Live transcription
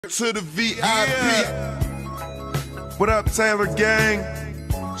To the VIP. Yeah. What up, Taylor Gang?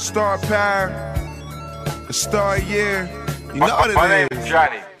 Star Power. The Star Year. You know what it is. My name is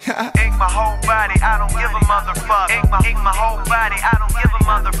Johnny. Ink my whole body, I don't give a motherfuck. Ink my whole body, I don't give a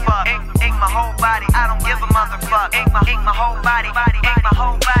motherfuck. Ink my whole body, I don't give a motherfuck. Ink my whole body, ink my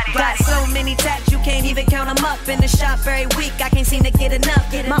whole body. Got so many tats, you can't even count them up. In the shop every week, I can't seem to get enough.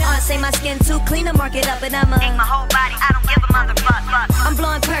 My aunt say my skin too clean to mark it up, and I'm Ink my whole body, I don't give a motherfuck. I'm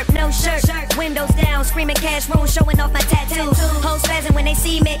blowing perp, no shirt, windows down, screaming cash roll, showing off my tattoos. Hoes spazzing when they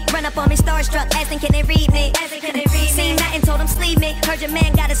see me, run up on me starstruck, asking can they read me? Seen that and told them sleep me. Heard your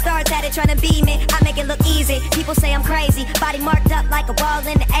man got a star tatted trying to be me. I make it look easy. People say I'm crazy. Body marked up like a wall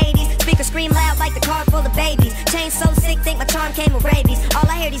in the 80s. Speakers scream loud like the car full of babies. Chain so sick, think my charm came with rabies. All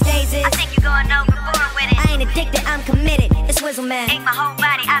I hear these days is I think you're going overboard with it. I ain't addicted, I'm committed. It's Swizzle Man. Ink my whole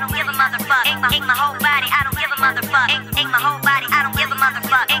body, I don't give a motherfuck. Ink my whole body, I don't give a motherfuck. Ink my whole body, I don't give a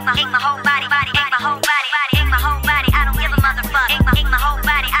motherfuck. Ink my whole body, ink my whole body, ink my whole body, I don't give a motherfuck. Ink my whole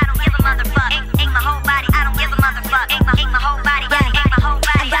body, I don't give a motherfuck. Ink my whole body, I don't give a motherfuck. Ink my whole body, ink my whole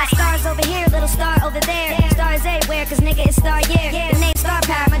body. I got stars over here, little star over there. Stars everywhere, cause nigga it's Star Year. The name Star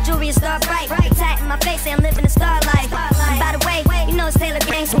Power, my jewelry is Star Bright. Tat in my face, say I'm living a star life. And by the way, you know it's Taylor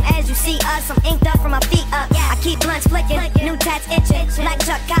Gang, so as you see us, I'm inked up from my feet up. I keep blunts flicking, new tats itching, black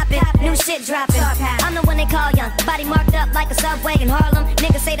truck copping, new shit dropping. I'm the one they call young, body marked up like a subway in Harlem.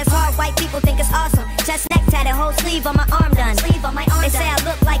 Niggas say that's hard, white people think it's awesome. Chest neck tatted, whole sleeve on my arm done. They say I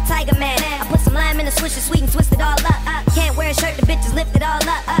look like Tiger Man. I put some lime in the swisher, sweet and twist it all up. Can't wear a shirt, the bitches lift it all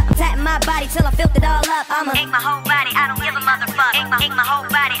up. I'm tatting my body till I filth it all up. Ink my whole body, I don't give a motherfuck. Ink my whole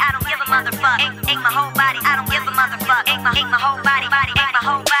body, I don't give a motherfuck. Ink my whole body, I don't give a motherfuck. Ink my whole body, ink my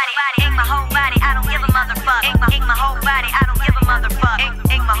whole body, ink my whole body, I don't give a motherfuck. Ink my whole body, I don't give a motherfuck.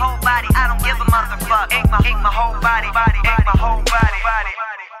 Ink my whole body, I don't give a motherfuck. Ink my whole body, ink my whole body.